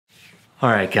All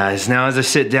right, guys, now as I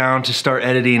sit down to start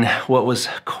editing what was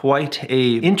quite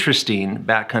a interesting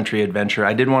backcountry adventure,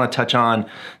 I did want to touch on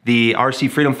the RC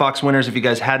Freedom Fox winners. If you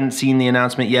guys hadn't seen the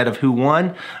announcement yet of who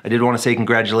won, I did want to say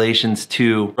congratulations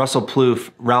to Russell Plouffe,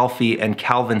 Ralphie, and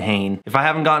Calvin Hain. If I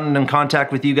haven't gotten in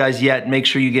contact with you guys yet, make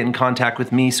sure you get in contact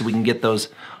with me so we can get those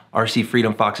RC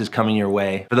Freedom Foxes coming your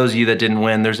way. For those of you that didn't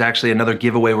win, there's actually another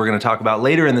giveaway we're gonna talk about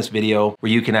later in this video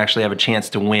where you can actually have a chance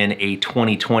to win a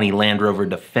 2020 Land Rover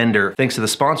Defender, thanks to the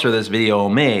sponsor of this video,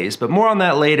 Omaze. But more on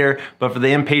that later, but for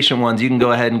the impatient ones, you can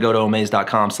go ahead and go to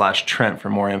omaze.com/Trent for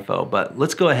more info. But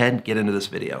let's go ahead and get into this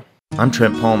video. I'm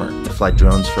Trent Palmer. I fly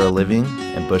drones for a living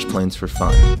and bush planes for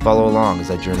fun. Follow along as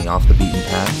I journey off the beaten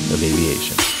path of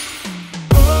aviation.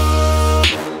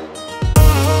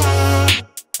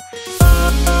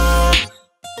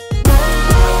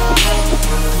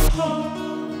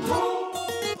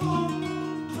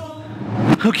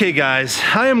 Okay guys,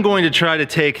 I am going to try to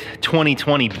take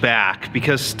 2020 back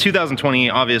because 2020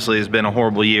 obviously has been a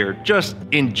horrible year, just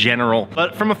in general.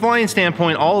 But from a flying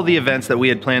standpoint, all of the events that we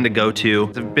had planned to go to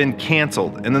have been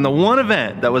canceled. And then the one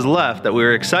event that was left that we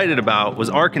were excited about was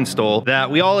Arkansas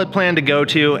that we all had planned to go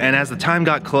to. And as the time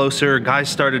got closer, guys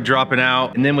started dropping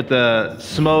out. And then with the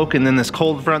smoke and then this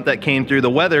cold front that came through, the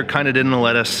weather kind of didn't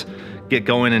let us get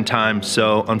going in time,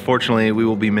 so unfortunately we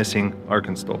will be missing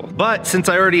Arkansas. But since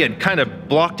I already had kind of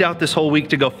blocked out this whole week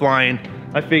to go flying,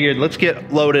 I figured let's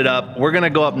get loaded up. We're gonna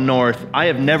go up north. I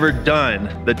have never done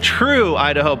the true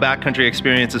Idaho backcountry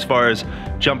experience as far as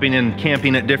jumping and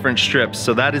camping at different strips,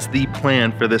 so that is the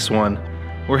plan for this one.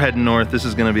 We're heading north. This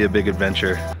is gonna be a big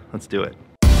adventure. Let's do it.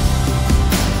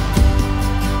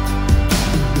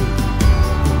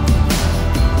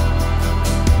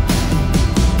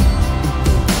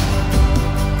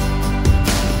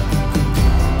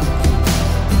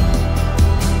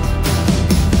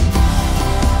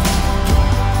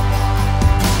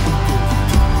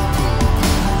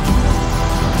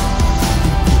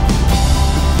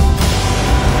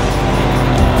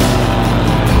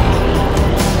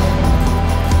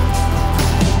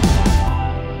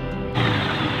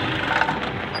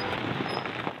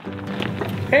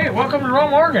 Hey, welcome to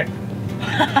Rome, Oregon.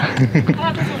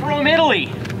 This is Rome, Italy.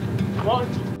 What?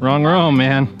 Wrong Rome,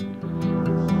 man.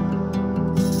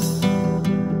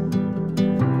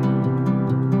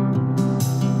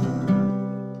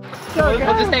 We'll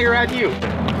just hang around you.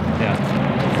 Yeah.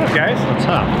 What's up, guys? What's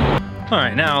up? All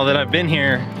right, now that I've been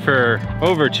here for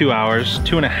over 2 hours,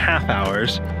 2.5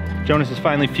 hours, Jonas has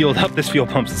finally fueled up. This fuel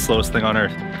pump's the slowest thing on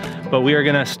earth. But we are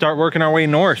gonna start working our way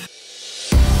north.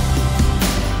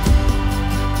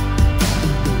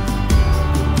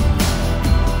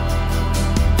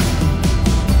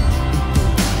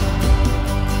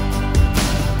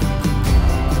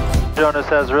 Jonas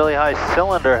has really high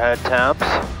cylinder head temps.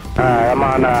 I'm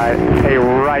on a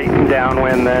right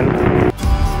downwind then.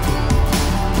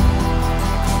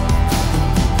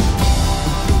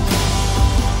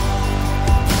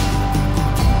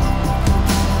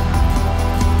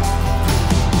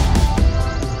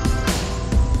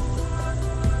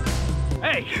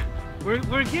 Hey,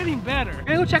 we're getting better.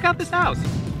 Hey, go check out this house.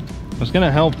 I was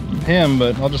gonna help him,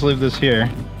 but I'll just leave this here.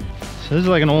 So this is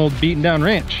like an old beaten down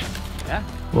ranch. Yeah.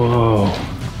 Whoa.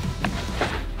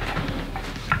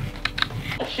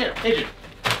 Oh shit, pigeon.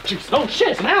 Oh shit,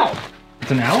 it's an owl.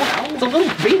 It's an owl? It's a little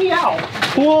baby owl.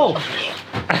 Whoa.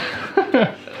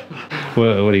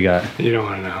 What do you got? You don't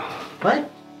want to know. What?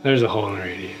 There's a hole in the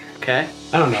radiator. Okay.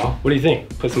 I don't know. What do you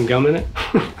think? Put some gum in it?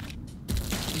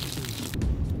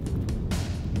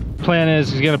 Plan is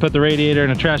he's gonna put the radiator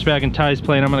in a trash bag in Ty's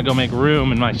plane. I'm gonna go make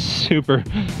room in my super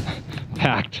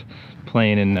packed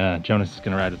plane, and Jonas is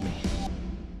gonna ride with me.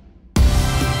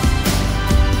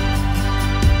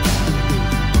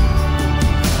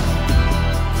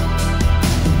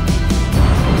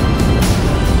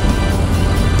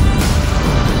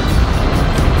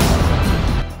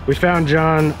 We found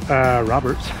John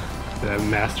Roberts, the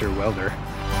master welder.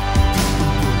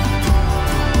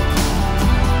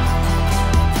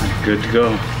 Good to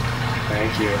go.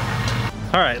 Thank you.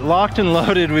 All right, locked and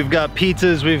loaded. We've got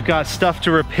pizzas, we've got stuff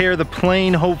to repair the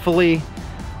plane, hopefully.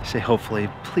 I say hopefully,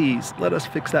 please let us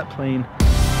fix that plane.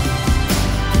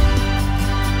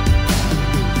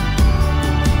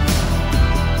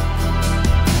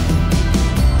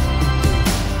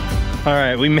 All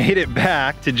right, we made it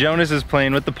back to Jonas's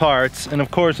plane with the parts. And of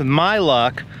course, with my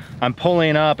luck, I'm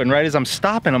pulling up, and right as I'm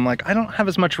stopping, I'm like, I don't have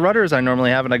as much rudder as I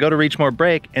normally have, and I go to reach more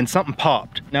brake, and something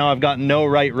popped. Now I've got no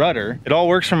right rudder. It all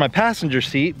works for my passenger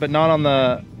seat, but not on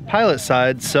the pilot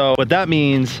side. So what that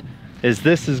means is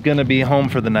this is gonna be home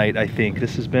for the night, I think.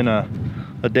 This has been a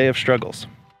day of struggles.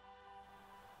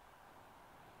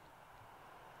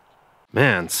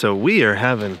 Man, so we are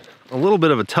having a little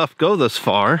bit of a tough go thus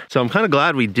far. So I'm kind of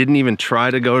glad we didn't even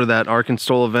try to go to that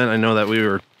Arkansas event. I know that we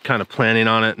were kind of planning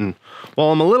on it, and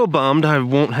while I'm a little bummed I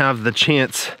won't have the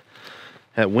chance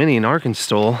at winning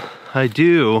Arkansas, I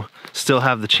do still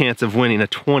have the chance of winning a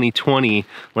 2020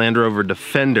 Land Rover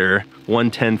Defender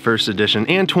 110 first edition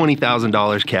and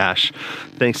 $20,000 cash,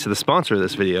 thanks to the sponsor of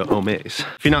this video, Omaze.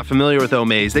 If you're not familiar with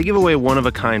Omaze, they give away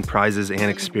one-of-a-kind prizes and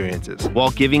experiences while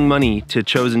giving money to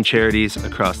chosen charities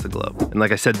across the globe. And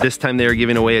like I said, this time they are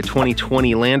giving away a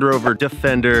 2020 Land Rover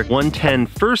Defender 110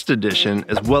 first edition,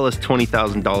 as well as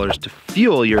 $20,000 to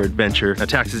fuel your adventure. Now,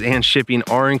 taxes and shipping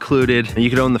are included, and you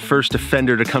could own the first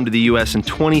Defender to come to the US in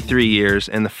 23 years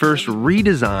and the first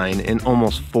redesign in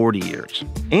almost 40 years.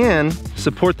 And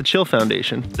support the Chill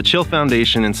Foundation. The Chill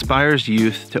Foundation inspires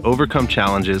youth to overcome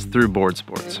challenges through board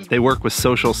sports. They work with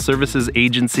social services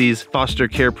agencies, foster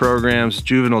care programs,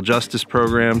 juvenile justice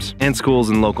programs, and schools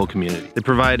and local community. They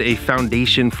provide a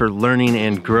foundation for learning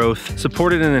and growth,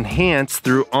 supported and enhanced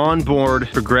through onboard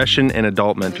progression and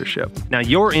adult mentorship. Now,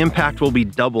 your impact will be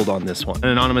doubled on this one. An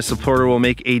anonymous supporter will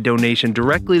make a donation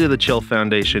directly to the Chill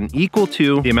Foundation equal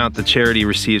to the amount the charity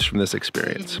receives from this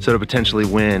experience. So to potentially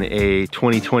win a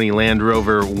 2020 Land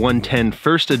Rover 110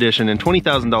 first edition and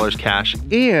 $20,000 cash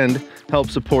and help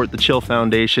support the Chill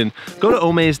Foundation, go to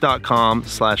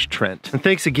omaze.com/Trent. And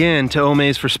thanks again to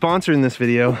Omaze for sponsoring this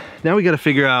video. Now we got to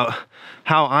figure out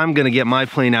how I'm gonna get my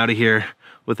plane out of here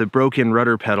with a broken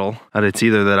rudder pedal. And it's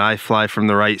either that I fly from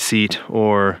the right seat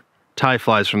or Ty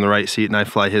flies from the right seat and I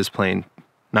fly his plane,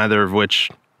 neither of which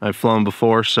I've flown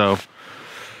before, so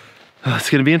it's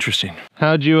gonna be interesting.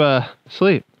 How'd you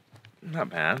sleep? Not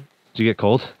bad. Did you get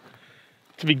cold?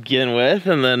 To begin with,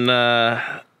 and then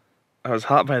I was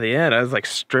hot by the end. I was like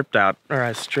stripped out, or I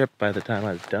was stripped by the time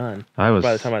I was done. By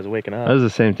the time I was waking up. That was the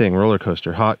same thing, roller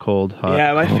coaster, hot, cold, hot.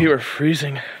 Yeah, my feet were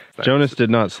freezing. Jonas did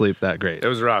not sleep that great. It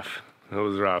was rough. It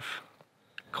was rough.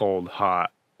 Cold,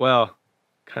 hot. Well,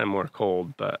 kind of more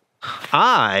cold, but.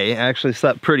 I actually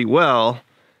slept pretty well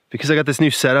because I got this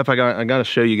new setup. I got to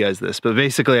show you guys this, but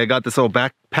basically I got this little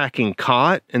backpacking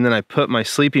cot, and then I put my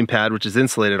sleeping pad, which is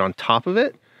insulated, on top of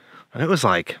it. And it was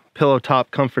like pillow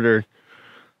top comforter,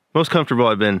 most comfortable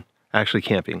I've been actually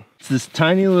camping. It's this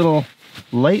tiny little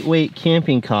lightweight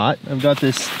camping cot. I've got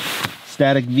this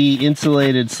Static V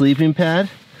insulated sleeping pad,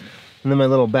 and then my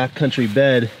little backcountry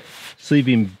bed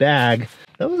sleeping bag.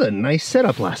 That was a nice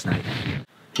setup last night.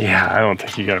 Yeah, I don't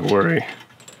think you gotta worry.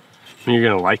 You're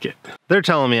gonna like it. They're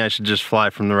telling me I should just fly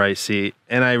from the right seat,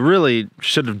 and I really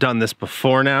should have done this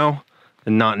before now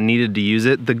and not needed to use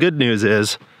it. The good news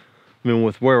is, I mean,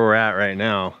 with where we're at right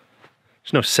now,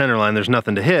 there's no center line, there's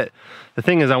nothing to hit. The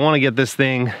thing is, I want to get this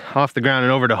thing off the ground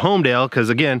and over to Homedale, because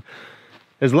again,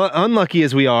 as unlucky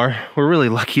as we are, we're really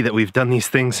lucky that we've done these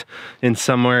things in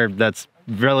somewhere that's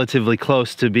relatively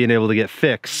close to being able to get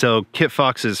fixed. So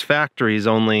Kitfox's factory is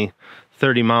only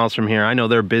 30 miles from here. I know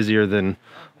they're busier than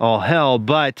all hell,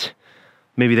 but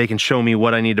maybe they can show me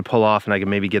what I need to pull off, and I can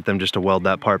maybe get them just to weld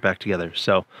that part back together.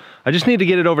 So I just need to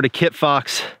get it over to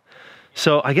Kitfox.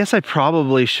 So I guess I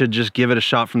probably should just give it a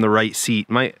shot from the right seat.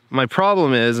 My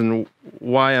problem is, and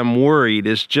why I'm worried,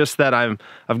 is just that I've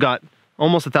got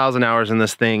almost 1,000 hours in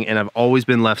this thing, and I've always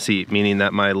been left seat, meaning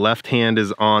that my left hand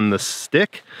is on the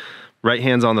stick, right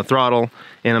hand's on the throttle,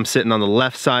 and I'm sitting on the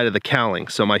left side of the cowling.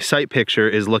 So my sight picture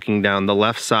is looking down the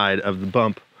left side of the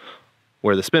bump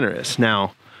where the spinner is.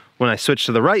 Now, when I switch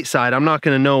to the right side, I'm not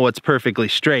gonna know what's perfectly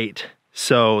straight.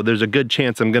 So there's a good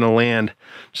chance I'm gonna land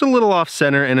just a little off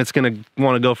center, and it's gonna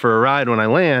wanna go for a ride when I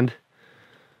land,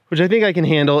 which I think I can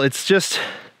handle. It's just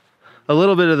a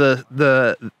little bit of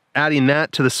the adding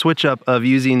that to the switch up of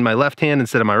using my left hand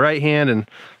instead of my right hand and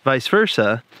vice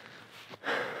versa.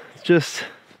 It's just,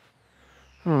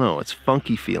 I don't know, it's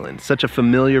funky feeling. Such a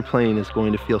familiar plane is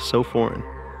going to feel so foreign.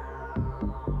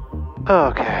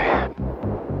 Okay,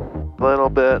 a little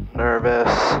bit nervous.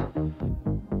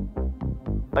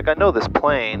 Like, I know this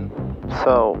plane,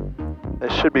 so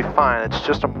it should be fine. It's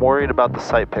just I'm worried about the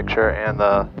sight picture and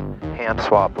the hand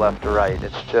swap left to right.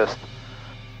 It's just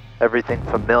everything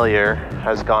familiar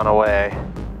has gone away,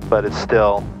 but it's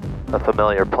still a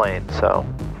familiar plane, so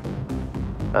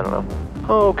I don't know.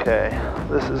 Okay,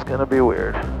 this is gonna be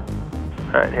weird.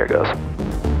 All right, here goes.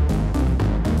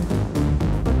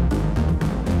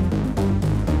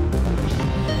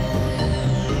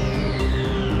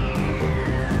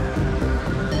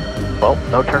 Well,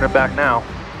 no turning back now.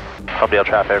 Homedale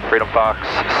traffic, Freedom Fox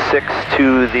 6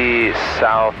 to the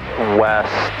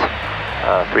southwest,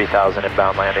 3000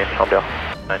 inbound landing, Homedale.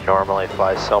 I normally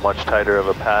fly so much tighter of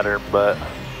a pattern, but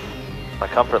my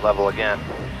comfort level, again,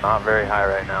 not very high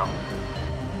right now.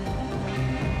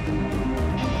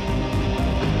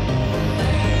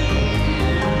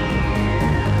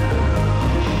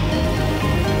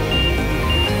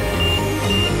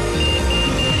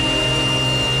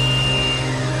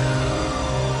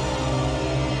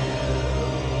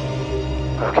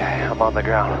 Okay, I'm on the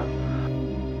ground.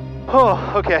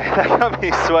 Oh, okay, that got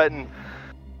me sweating.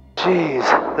 Jeez,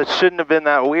 that shouldn't have been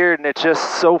that weird, and it's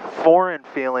just so foreign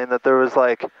feeling that there was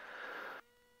like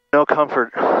no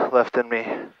comfort left in me.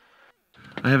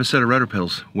 I have a set of rudder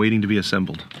pedals waiting to be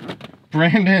assembled.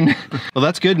 Brandon. Well,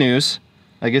 that's good news.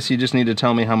 I guess you just need to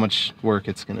tell me how much work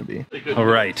it's gonna be. All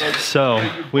right, so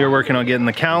we are working on getting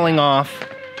the cowling off.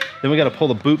 Then we gotta pull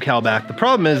the boot cowl back. The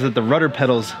problem is that the rudder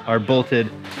pedals are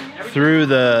bolted through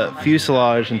the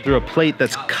fuselage and through a plate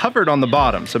that's covered on the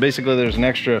bottom. So basically there's an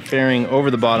extra fairing over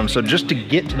the bottom. So just to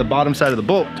get to the bottom side of the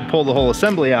bolt to pull the whole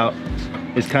assembly out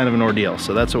is kind of an ordeal.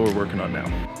 So that's what we're working on now.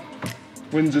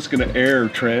 When's this gonna air,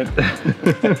 Trent?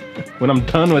 When I'm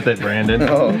done with it, Brandon.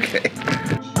 Oh, okay.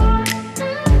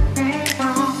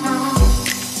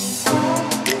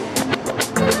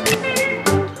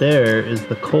 There is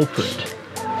the culprit.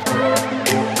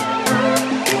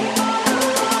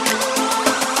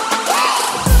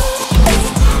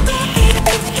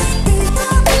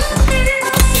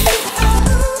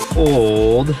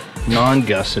 Old,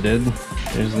 non-gusseted.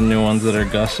 There's the new ones that are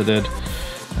gusseted.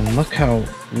 And look how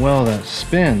well that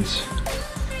spins.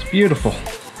 It's beautiful.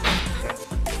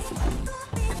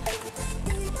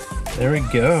 There we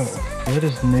go. It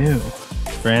is new.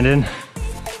 Brandon,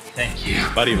 thank you.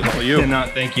 Buddy, it was all you. Cannot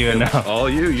thank you enough. All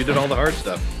you. You did all the hard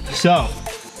stuff. So,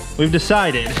 we've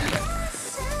decided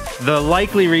the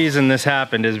likely reason this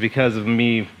happened is because of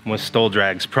me with stole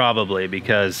drags, probably,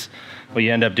 because what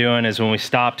you end up doing is when we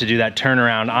stop to do that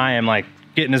turnaround, I am like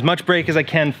getting as much brake as I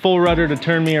can, full rudder to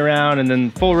turn me around, and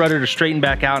then full rudder to straighten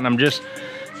back out, and I'm just,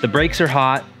 the brakes are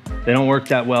hot, they don't work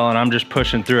that well, and I'm just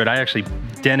pushing through it. I actually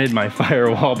dented my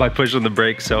firewall by pushing the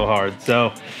brakes so hard.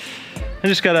 So I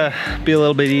just gotta be a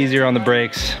little bit easier on the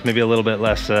brakes, maybe a little bit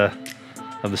less of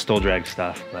the stole drag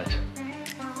stuff, but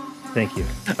thank you.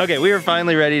 Okay, we are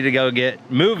finally ready to go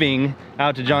get moving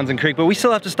out to Johnson Creek, but we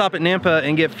still have to stop at Nampa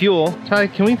and get fuel. Ty,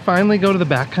 can we finally go to the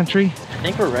backcountry? I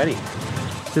think we're ready.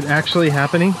 Is it actually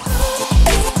happening?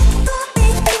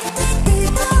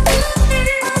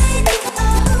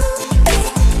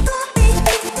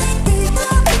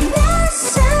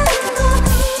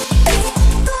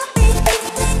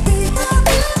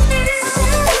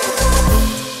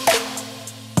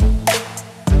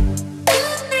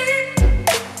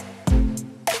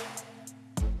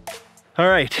 All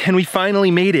right, and we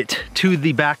finally made it to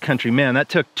the backcountry. Man, that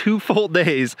took 2 full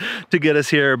days to get us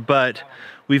here, but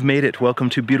we've made it.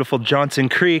 Welcome to beautiful Johnson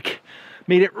Creek.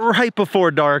 Made it right before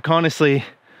dark, honestly.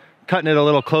 Cutting it a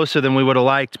little closer than we would have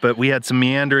liked, but we had some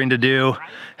meandering to do,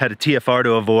 had a TFR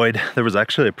to avoid. There was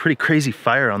actually a pretty crazy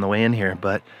fire on the way in here,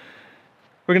 but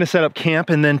we're gonna set up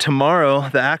camp, and then tomorrow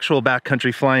the actual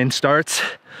backcountry flying starts.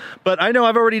 But I know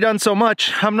I've already done so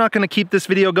much, I'm not gonna keep this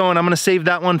video going. I'm gonna save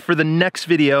that one for the next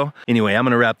video. Anyway, I'm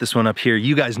gonna wrap this one up here.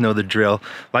 You guys know the drill.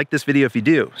 Like this video if you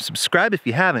do. Subscribe if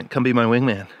you haven't. Come be my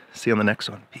wingman. See you on the next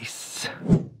one. Peace.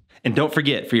 And don't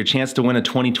forget, for your chance to win a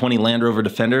 2020 Land Rover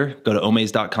Defender, go to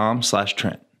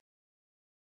omaze.com/Trent.